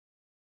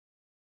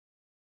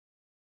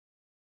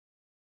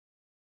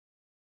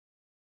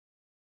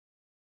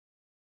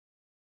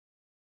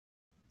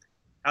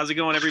How's it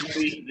going,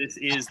 everybody? This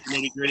is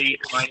Nitty Gritty.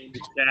 My name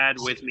is Chad.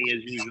 With me,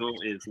 as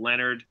usual, is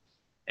Leonard.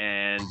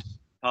 And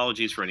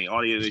apologies for any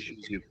audio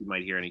issues if you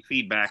might hear any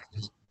feedback.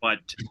 But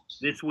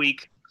this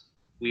week,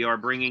 we are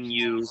bringing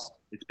you.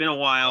 It's been a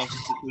while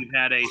since we've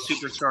had a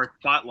superstar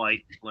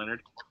spotlight,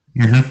 Leonard.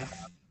 Mm-hmm.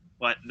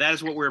 But that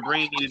is what we're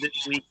bringing you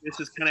this week. This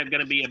is kind of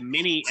going to be a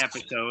mini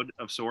episode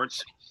of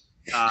sorts.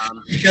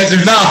 Because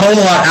there's not a whole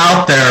lot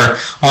out there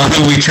on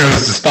who we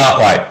chose to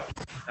spotlight.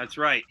 That's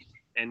right.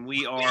 And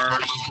we are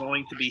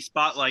going to be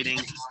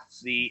spotlighting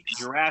the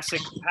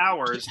Jurassic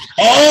Powers.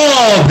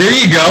 Oh, there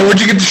you go.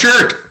 Where'd you get the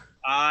shirt?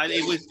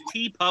 It was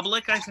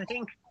TeePublic, I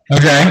think.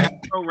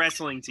 Okay. Pro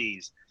Wrestling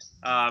Tees.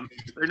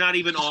 They're not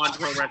even on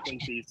Pro Wrestling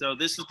Tees, so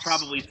this is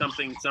probably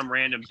something some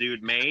random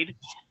dude made.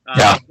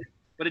 Yeah.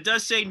 But it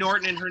does say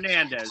Norton and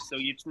Hernandez, so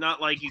it's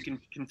not like you can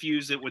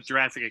confuse it with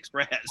Jurassic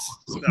Express.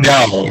 So.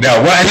 No. Well,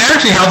 and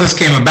actually how this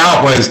came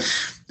about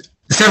was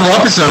several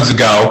episodes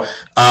ago,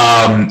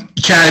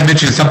 Chad had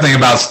mentioned something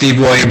about Steve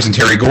Williams and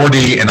Terry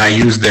Gordy, and I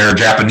used their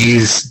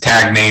Japanese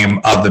tag name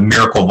of the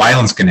Miracle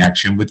Violence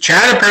Connection, which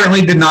Chad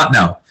apparently did not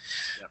know.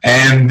 Yep.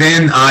 And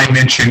then I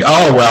mentioned,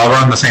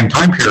 around the same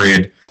time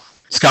period,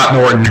 Scott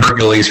Norton and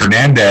Hercules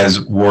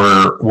Hernandez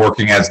were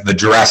working as the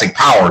Jurassic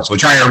Powers,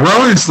 which I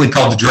erroneously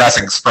called the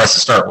Jurassic Express to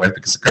start with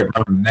because I couldn't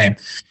remember the name.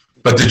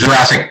 But the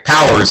Jurassic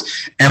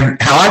Powers.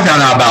 And how I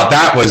found out about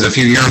that was a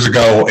few years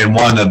ago in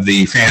one of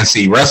the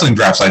fantasy wrestling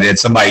drafts I did.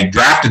 Somebody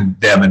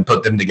drafted them and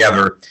put them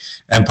together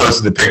and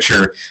posted the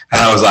picture. And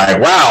I was like,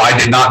 wow, I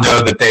did not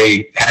know that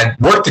they had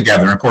worked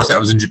together. And of course, that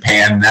was in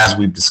Japan. And as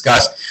we've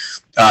discussed,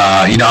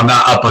 I'm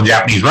not up on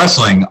Japanese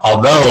wrestling.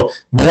 Although,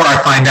 more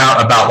I find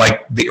out about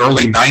like the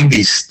early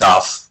 90s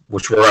stuff,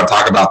 which we're going to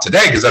talk about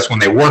today, because that's when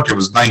they worked. It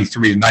was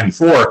 93 to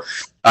 94.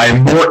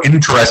 I'm more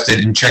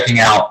interested in checking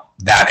out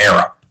that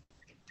era.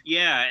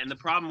 Yeah, and the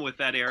problem with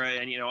that era,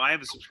 and I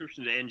have a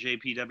subscription to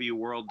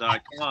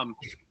njpwworld.com,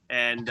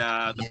 and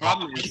the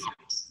problem is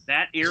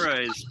that era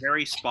is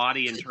very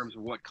spotty in terms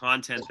of what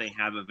content they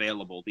have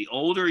available. The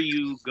older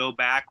you go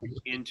back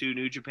into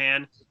New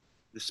Japan,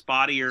 the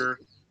spottier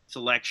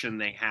selection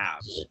they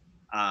have.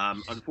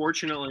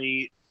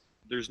 Unfortunately,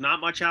 there's not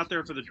much out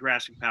there for the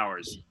Jurassic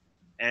Powers.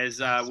 As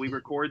we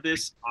record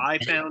this, I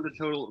found a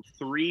total of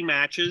 3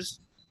 matches.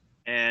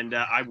 And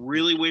I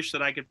really wish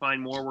that I could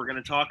find more. We're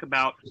going to talk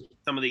about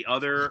some of the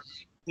other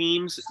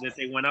teams that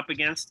they went up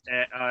against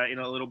in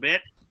a little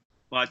bit.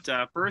 But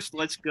first,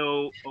 let's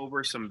go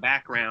over some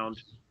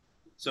background.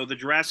 So the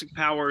Jurassic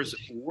Powers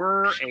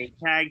were a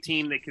tag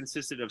team that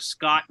consisted of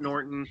Scott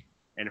Norton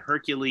and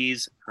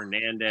Hercules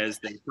Hernandez.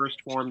 They first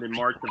formed in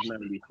March of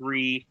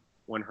 '93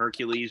 when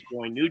Hercules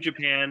joined New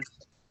Japan.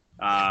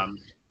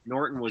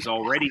 Norton was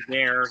already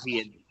there. He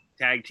had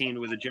tag teamed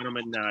with a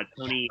gentleman,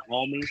 Tony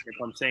Almy, if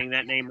I'm saying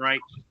that name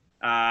right.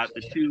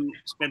 The two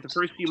spent the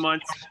first few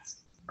months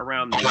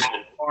around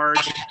the card.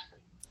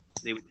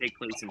 They would take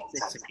place in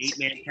 6- and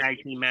 8-man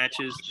tag team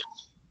matches.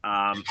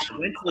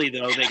 Eventually,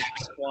 though, they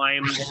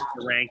climbed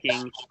the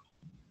rankings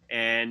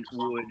and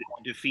would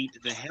defeat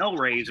the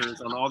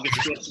Hellraisers on August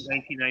 5th,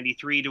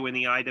 1993 to win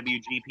the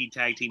IWGP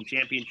Tag Team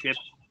Championship.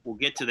 We'll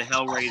get to the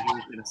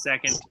Hellraisers in a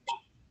second.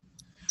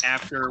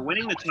 After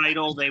winning the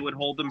title, they would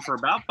hold them for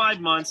about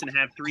 5 months and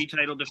have 3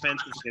 title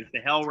defenses against the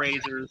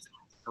Hellraisers,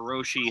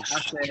 Hiroshi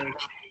Hase,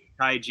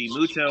 Taiji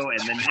Muto,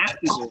 and the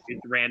Nasty Boys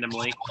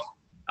randomly,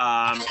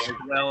 as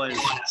well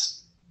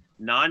as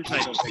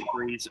non-title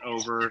victories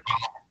over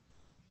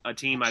a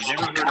team I've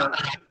never heard of,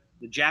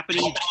 the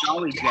Japanese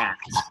Jolly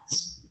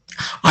Jacks.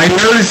 I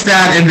noticed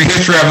that in the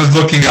history I was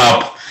looking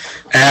up,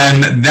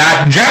 and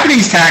that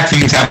Japanese tag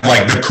teams have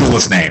like the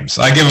coolest names.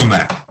 I give them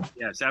that.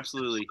 Yes,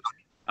 absolutely.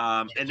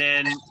 And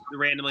then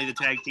randomly the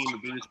tag team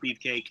of Brutus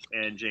Beefcake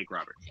and Jake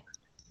Roberts.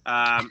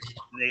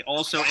 They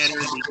also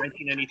entered the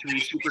 1993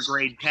 Super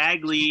Grade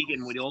Tag League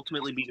and would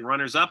ultimately be the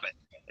runners-up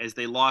as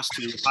they lost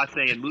to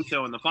Hase and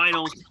Muto in the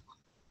finals.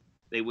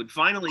 They would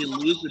finally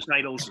lose the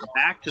titles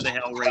back to the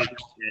Hellraisers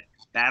at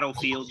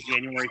Battlefield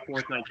January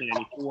 4th,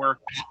 1994.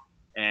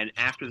 And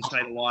after the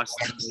title loss,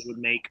 they would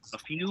make a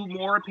few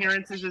more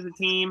appearances as a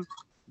team,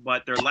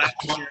 but their last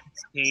appearance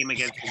came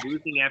against a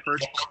losing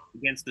effort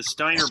against the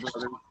Steiner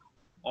brothers,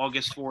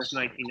 August 4th,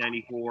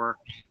 1994,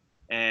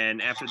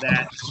 and after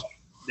that,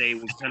 they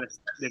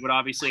would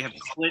obviously have to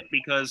split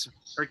because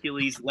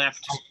Hercules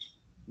left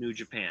New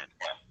Japan.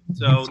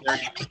 So their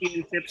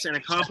championships and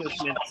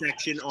accomplishments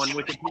section on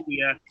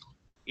Wikipedia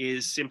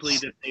is simply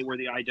that they were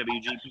the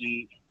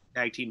IWGP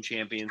Tag Team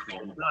Champions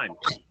for one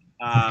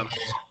time.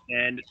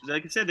 And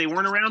like I said, they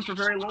weren't around for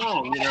very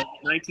long.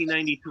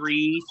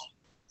 1993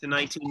 to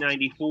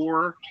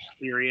 1994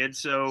 period,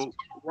 so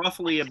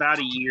roughly about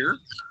a year.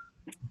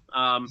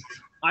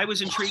 I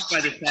was intrigued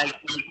by the fact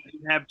that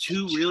you have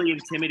 2 really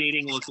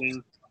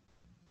intimidating-looking,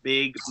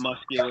 big,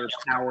 muscular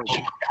power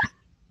guys.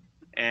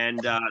 And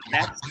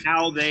that's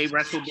how they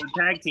wrestled their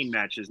tag team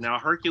matches. Now,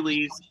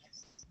 Hercules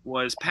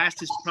was past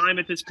his prime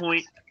at this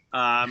point.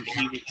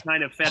 He was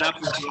kind of fed up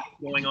with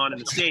what's going on in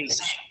the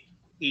States.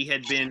 He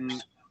had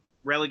been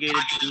relegated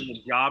to being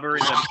a jobber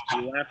in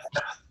WWF.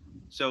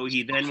 So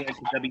he then went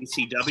to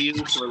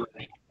WCW for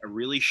a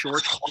really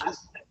short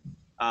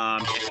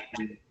time.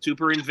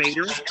 Super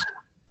Invader,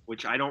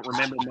 which I don't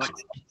remember much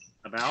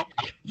about.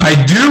 I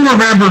do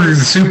remember the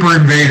Super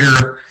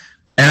Invader,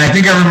 and I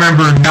think I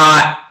remember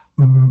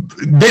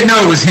didn't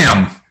know it was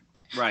him.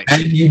 Right.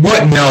 And you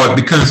wouldn't know it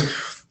because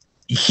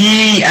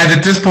and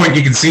at this point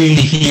you can see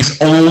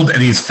he's old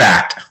and he's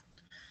fat.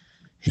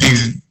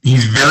 He's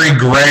very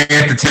gray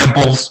at the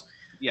temples.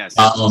 Yes.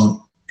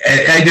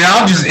 And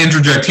I'll just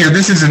interject here.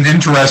 This is an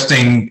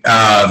interesting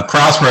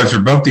crossroads for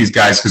both these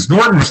guys because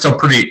Norton was still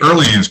pretty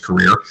early in his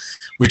career.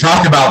 We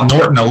talked about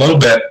Norton a little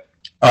bit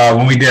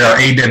when we did our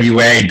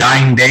AWA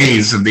dying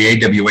days of the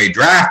AWA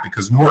draft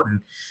because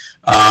Norton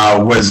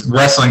was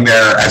wrestling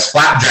there as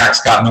Flapjack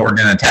Scott Norton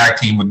in a tag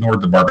team with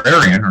Nord the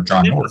Barbarian or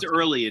John Norton. It was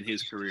early in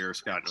his career,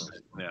 Scott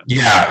Norton.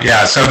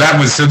 Yeah. So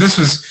this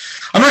was.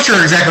 I'm not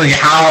sure exactly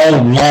how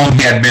long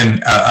he had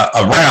been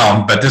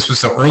around, but this was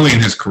so early in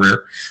his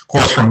career. Of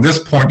course, from this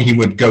point, he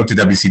would go to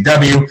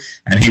WCW,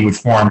 and he would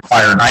form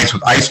Fire and Ice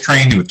with Ice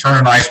Train. He would turn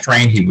on Ice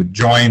Train. He would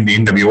join the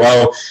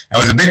NWO. It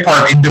was a big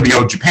part of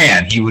NWO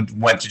Japan. He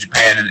went to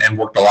Japan and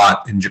worked a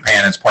lot in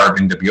Japan as part of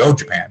NWO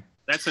Japan.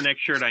 That's the next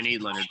shirt I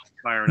need, Leonard.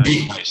 Fire and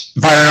Ice.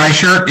 Fire and Ice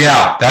shirt?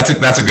 Yeah, that's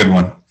a good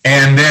one.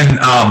 And then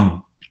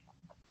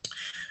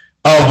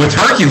with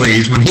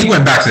Hercules, when he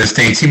went back to the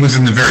States, he was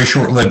in the very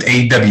short-lived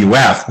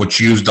AWF, which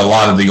used a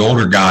lot of the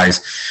older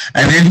guys.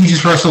 And then he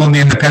just wrestled in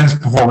the independents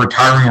before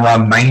retiring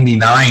around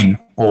 99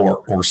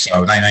 or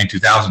so, 99,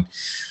 2000.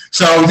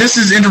 So this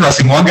is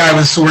interesting. One guy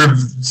was sort of,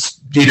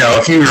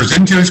 a few years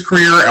into his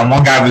career, and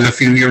one guy was a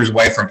few years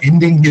away from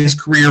ending his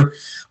career.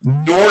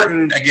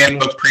 Norton, again,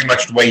 looked pretty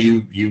much the way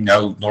you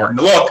know Norton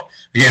to look.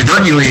 Again,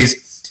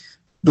 Hercules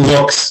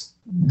looks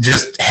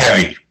just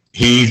heavy.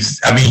 He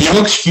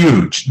looks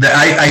huge.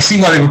 I see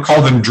why they would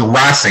call them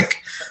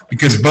Jurassic,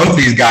 because both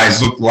these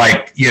guys look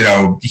like,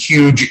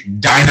 huge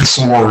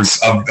dinosaurs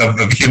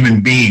of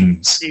human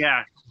beings.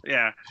 Yeah.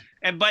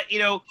 But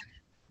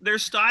their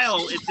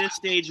style at this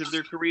stage of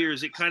their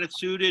careers, it kind of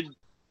suited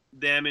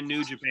them in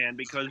New Japan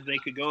because they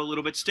could go a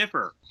little bit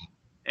stiffer.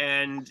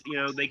 And,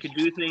 they could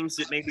do things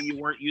that maybe you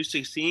weren't used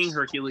to seeing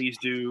Hercules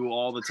do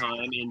all the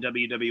time in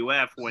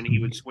WWF when he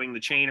would swing the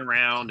chain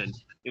around and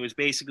it was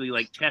basically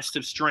like test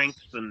of strength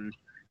and,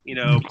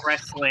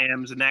 press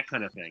slams and that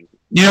kind of thing.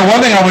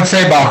 One thing I would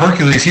say about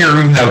Hercules here,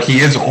 even though he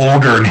is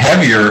older and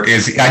heavier,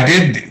 is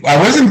I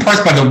was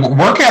impressed by the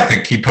work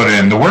ethic he put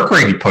in, the work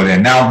rate he put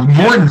in. Now,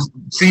 Norton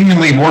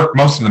seemingly worked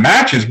most of the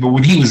matches, but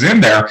when he was in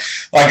there,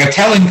 like a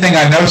telling thing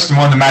I noticed in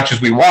one of the matches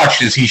we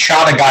watched is he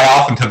shot a guy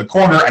off into the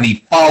corner and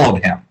he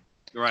followed him.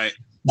 Right.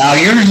 Now,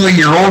 usually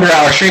your older,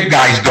 out-of-shape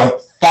guys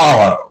don't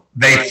follow.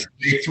 They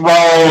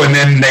throw and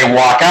then they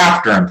walk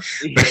after him.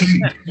 But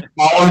he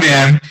followed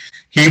in.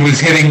 He was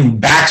hitting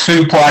back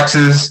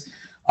suplexes.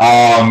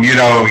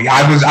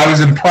 I was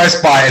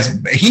impressed by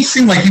he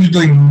seemed like he was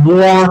doing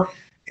more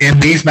in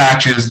these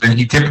matches than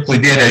he typically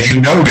did, as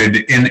you noted,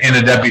 in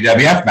a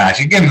WWF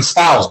match. Again, the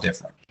style's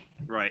different.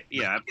 Right.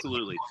 Yeah,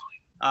 absolutely.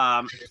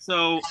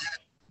 So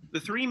the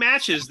three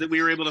matches that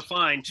we were able to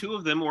find, two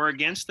of them were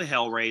against the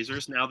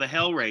Hellraisers. Now, the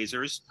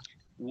Hellraisers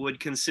would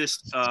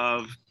consist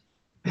of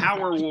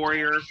Power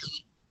Warrior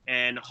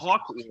and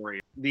Hawk Warrior.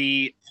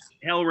 The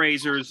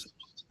Hellraisers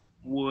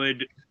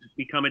would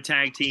become a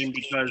tag team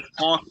because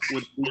Hawk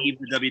would leave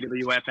the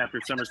WWF after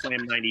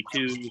SummerSlam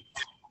 92,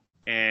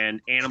 and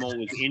Animal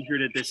was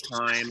injured at this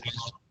time.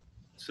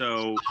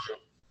 So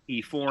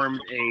he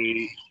formed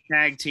a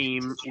tag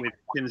team with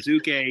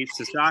Shinsuke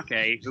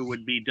Sasaki, who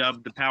would be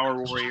dubbed the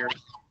Power Warrior.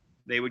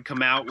 They would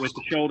come out with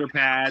the shoulder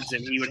pads,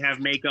 and he would have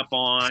makeup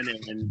on,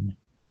 and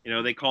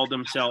they called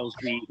themselves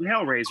the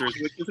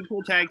Hellraisers, which was a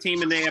cool tag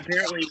team, and their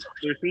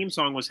theme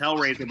song was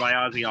Hellraiser by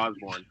Ozzy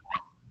Osbourne.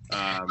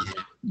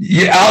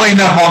 Oddly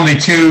enough, on the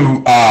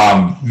two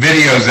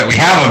videos that we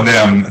have of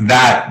them,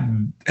 that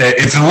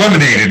it's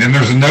eliminated, and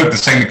there's a note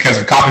that's saying because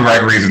of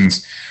copyright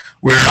reasons,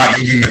 we're not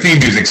using the theme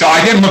music. So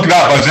I did look it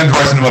up. I was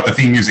interested in what the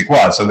theme music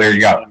was. So there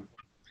you go.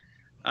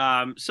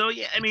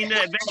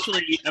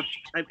 Eventually,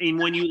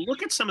 when you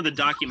look at some of the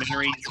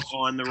documentaries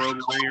on the Road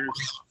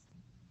Warriors,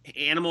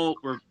 Animal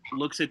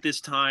looks at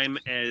this time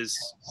as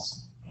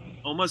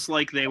almost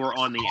like they were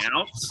on the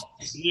outs,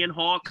 he and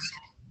Hawk.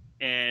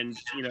 And,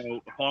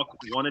 Hawk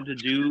wanted to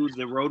do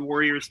the Road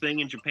Warriors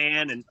thing in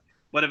Japan.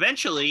 But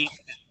eventually,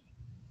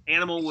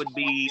 Animal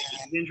his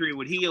injury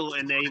would heal,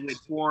 and they would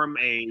form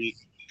a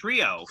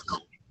trio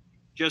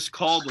just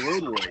called the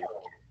Road Warriors.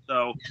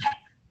 So,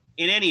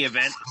 in any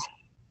event,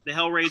 the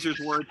Hellraisers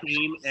were a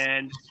team,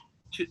 and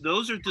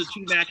those are the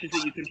two matches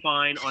that you can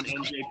find on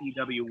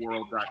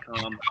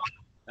njpwworld.com.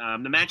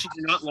 The matches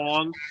are not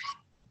long,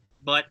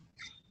 but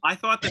I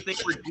thought that they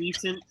were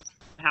decent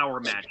power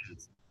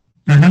matches.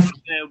 Mm-hmm.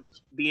 To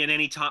be in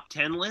any top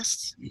 10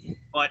 lists,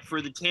 but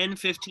for the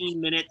 10-15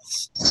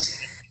 minutes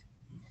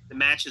the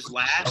matches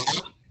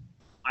last,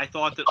 I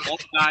thought that all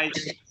the guys,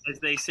 as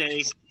they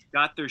say,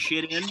 got their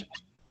shit in,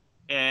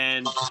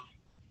 and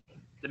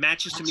the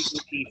matches to me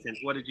were decent.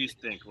 What did you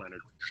think, Leonard?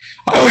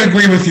 I would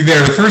agree with you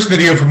there. The first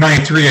video from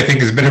 '93, I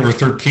think, is a bit over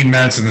 13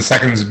 minutes, and the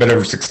second is a bit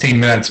over 16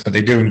 minutes. But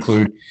they do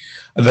include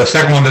the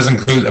second one does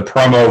include a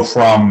promo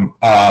from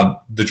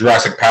the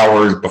Jurassic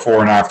Powers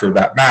before and after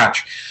that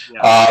match.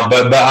 Yeah.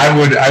 But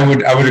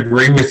I would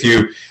agree with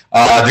you.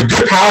 The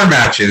good power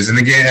matches, and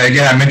again,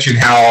 I mentioned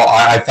how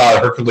I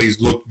thought Hercules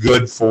looked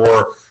good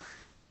for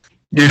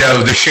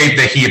the shape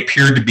that he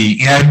appeared to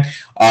be in.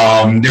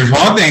 There's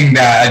one thing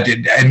that I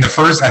did in the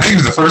first, I think it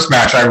was the first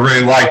match I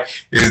really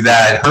liked, is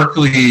that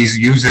Hercules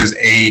uses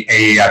a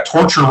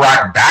torture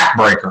rack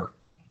backbreaker.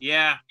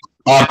 Yeah.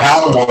 On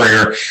Power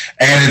Warrior,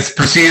 and it's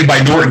preceded by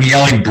Norton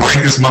yelling,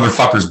 "Break this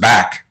motherfucker's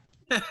back,"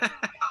 which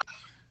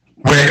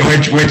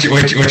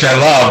I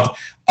loved.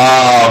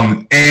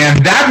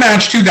 And that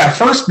match too, that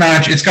first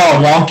match, it's got a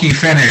wonky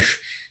finish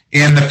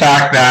in the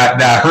fact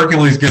that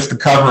Hercules gets the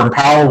cover in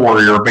Power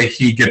Warrior, but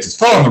he gets his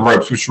foot on the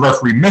ropes, which the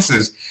referee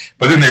misses.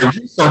 But then they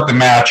restart the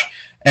match,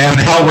 and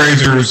the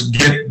Hellraisers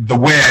get the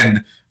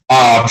win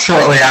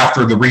shortly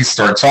after the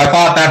restart. So I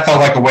thought that felt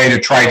like a way to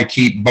try to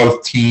keep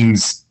both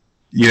teams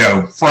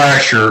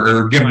fresh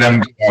or give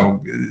them,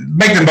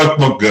 make them both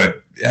look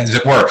good, as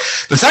it were.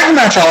 The second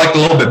match I liked a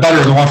little bit better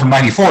than the one from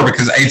 '94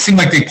 because it seemed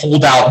like they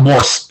pulled out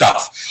more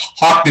stuff.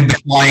 Hawk did the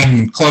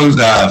flying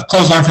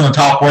clothesline from the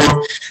top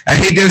rope,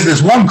 and he does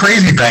this one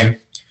crazy thing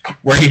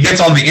where he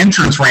gets on the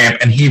entrance ramp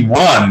and he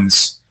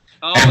runs.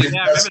 Oh, yeah, I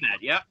remember that,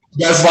 yeah.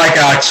 Does like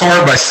a sort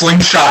of a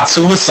slingshot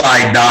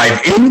suicide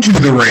dive into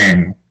the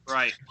ring.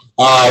 Right.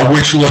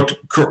 Which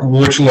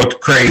looked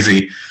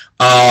crazy.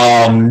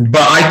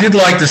 But I did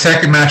like the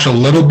second match a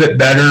little bit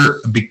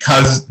better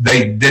because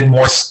they did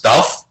more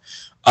stuff.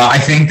 I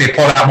think they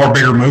pulled out more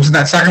bigger moves in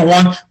that second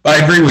one. But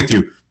I agree with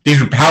you.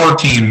 These are power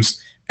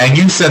teams. And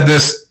you said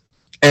this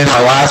in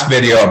our last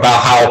video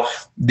about how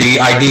the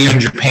idea in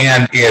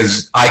Japan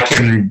is I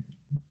can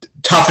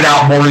tough it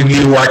out more than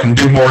you or I can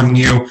do more than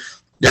you.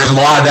 There's a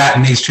lot of that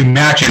in these two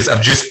matches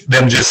of just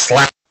them just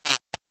slapping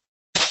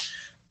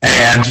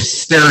and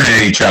just staring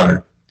at each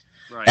other.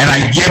 Right. And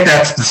I get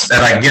that's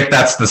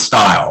the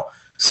style.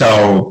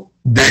 So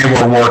they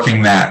were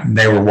working that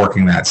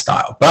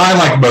style. But I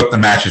like both the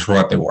matches for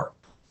what they were.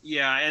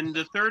 Yeah, and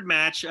the third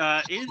match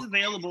is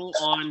available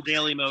on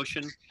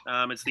Dailymotion.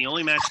 It's the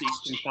only match that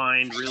you can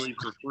find really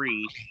for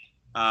free.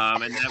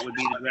 And that would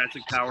be the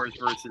Jurassic Powers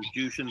versus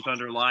Jushin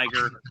Thunder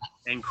Liger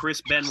and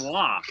Chris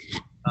Benoit.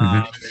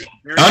 Under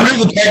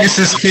the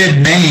Pegasus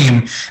Kid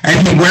name,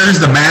 and he wears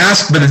the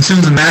mask, but as soon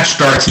as the match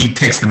starts, he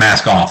takes the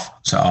mask off.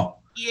 So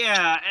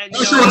yeah, and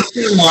I'm not sure what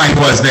the storyline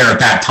was there at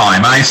that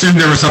time. I assume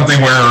there was something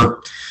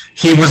where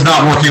he was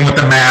not working with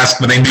the mask,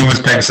 but they knew it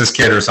was Pegasus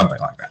Kid or something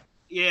like that.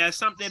 Yeah,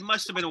 it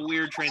must have been a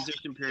weird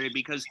transition period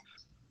because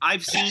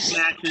I've seen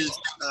matches,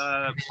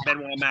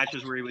 Benoit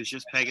matches where he was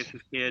just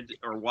Pegasus Kid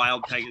or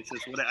Wild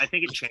Pegasus. I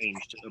think it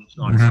changed,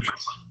 honestly.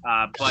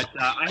 But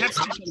I have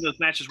seen some of those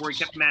matches where he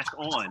kept the mask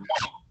on.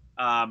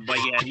 But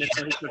yeah, and this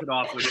one he took it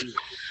off, which is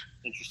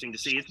interesting to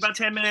see. It's about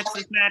 10 minutes,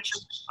 this match.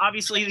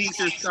 Obviously, these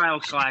are style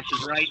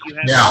clashes, right? You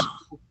have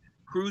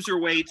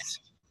cruiserweights,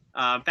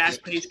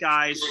 fast-paced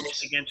guys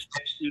against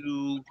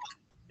two,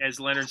 as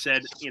Leonard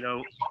said,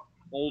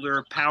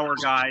 older power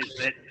guys,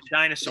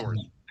 dinosaurs.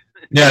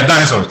 Yeah,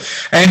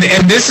 dinosaurs. And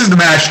this is the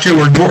match, too,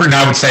 where Norton,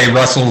 I would say,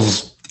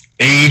 wrestles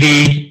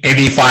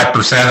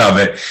 85% of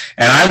it.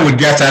 And I would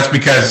guess that's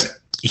because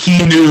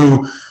he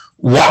knew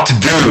what to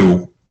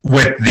do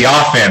with the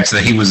offense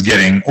that he was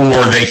getting,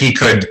 or that he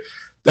could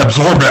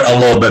absorb it a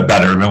little bit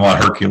better than what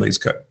Hercules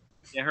could.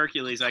 Yeah,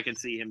 Hercules, I can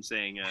see him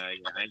saying, I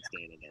ain't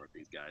staying in there with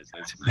these guys.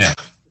 Yeah.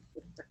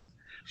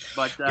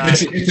 But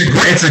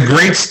it's a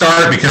great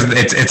start because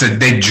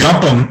they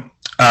jump them.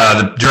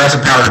 The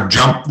Jurassic Powers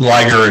jump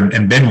Liger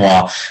and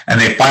Benoit, and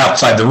they fight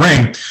outside the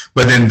ring.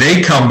 But then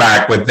they come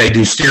back they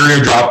do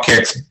stereo drop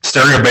kicks,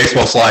 stereo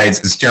baseball slides,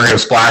 and stereo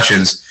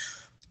splashes,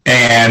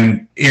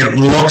 and it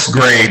looks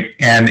great.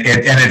 And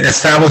it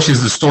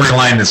establishes the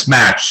storyline in this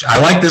match. I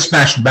like this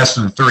match the best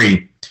of the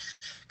three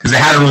because it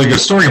had a really good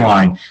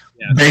storyline.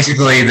 Yeah.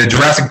 Basically, the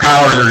Jurassic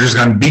Powers are just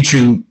going to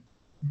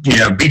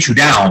beat you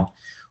down.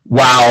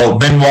 While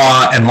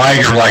Benoit and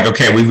Liger are like,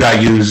 okay, we've got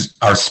to use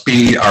our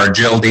speed, our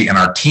agility, and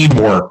our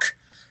teamwork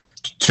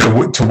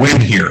to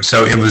win here.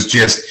 So it was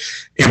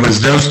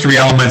those three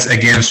elements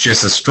against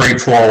just a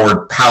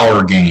straightforward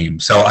power game.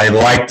 So I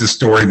like the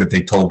story that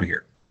they told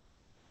here.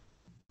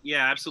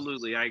 Yeah,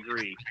 absolutely. I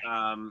agree.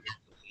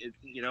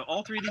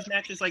 All three of these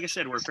matches, like I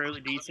said, were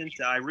fairly decent.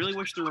 I really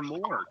wish there were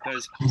more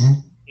because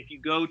if you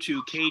go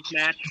to Cage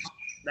Match,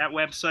 that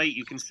website,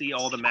 you can see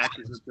all the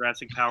matches that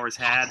Jurassic Powers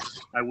had.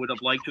 I would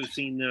have liked to have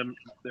seen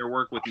their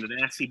work with the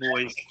Nasty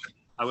Boys.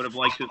 I would have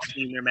liked to have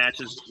seen their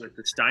matches with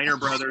the Steiner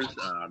brothers.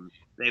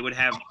 They would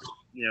have,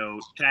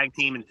 tag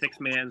team and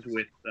six-mans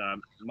with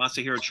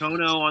Masahiro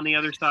Chono on the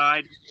other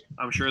side.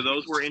 I'm sure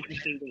those were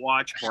interesting to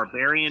watch.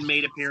 Barbarian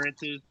made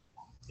appearances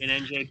in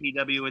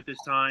NJPW at this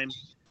time.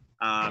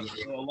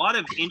 So a lot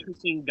of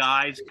interesting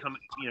guys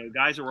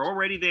guys who were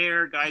already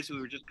there, guys who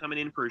were just coming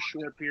in for a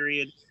short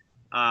period.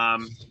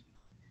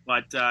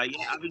 But yeah,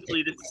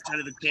 obviously this is kind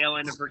of the tail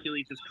end of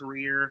Hercules'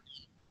 career.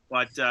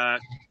 But I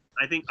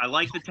think I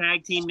like the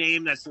tag team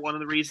name. That's one of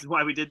the reasons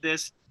why we did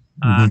this.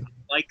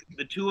 Like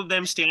the two of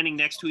them standing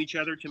next to each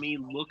other to me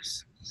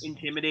looks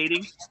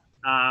intimidating.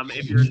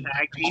 If you're a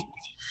tag team.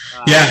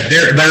 Yeah,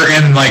 they're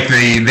in like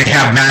they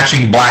have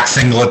matching black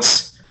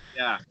singlets.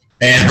 Yeah.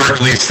 And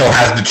Hercules still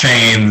has the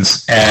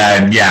chains,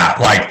 and yeah,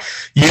 like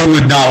you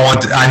would not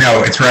want to. I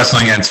know it's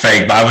wrestling and it's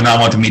fake, but I would not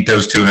want to meet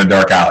those two in a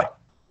dark alley.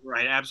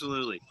 Right,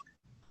 absolutely.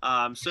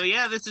 So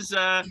yeah, this is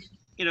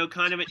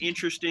kind of an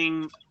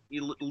interesting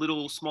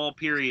little small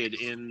period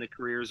in the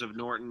careers of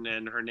Norton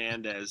and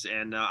Hernandez,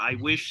 and I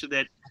wish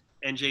that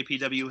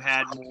NJPW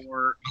had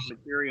more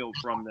material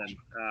from them.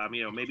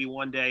 Maybe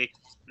one day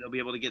they'll be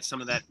able to get some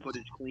of that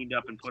footage cleaned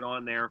up and put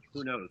on there.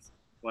 Who knows?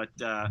 But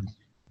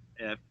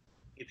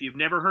if you've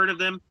never heard of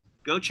them,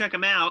 go check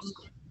them out.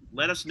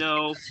 Let us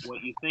know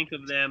what you think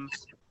of them,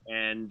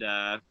 and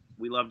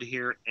we love to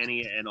hear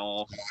any and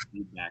all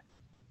feedback.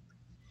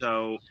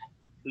 So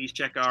please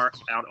check out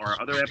our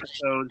other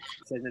episodes,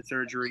 Segment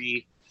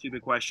Surgery,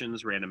 Stupid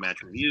Questions, Random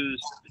Match Reviews,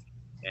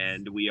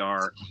 and we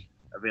are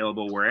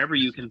available wherever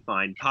you can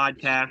find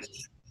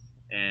podcasts.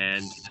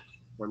 And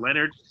for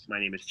Leonard, my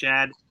name is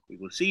Chad. We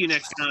will see you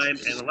next time,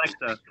 and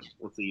Alexa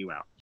will see you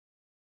out.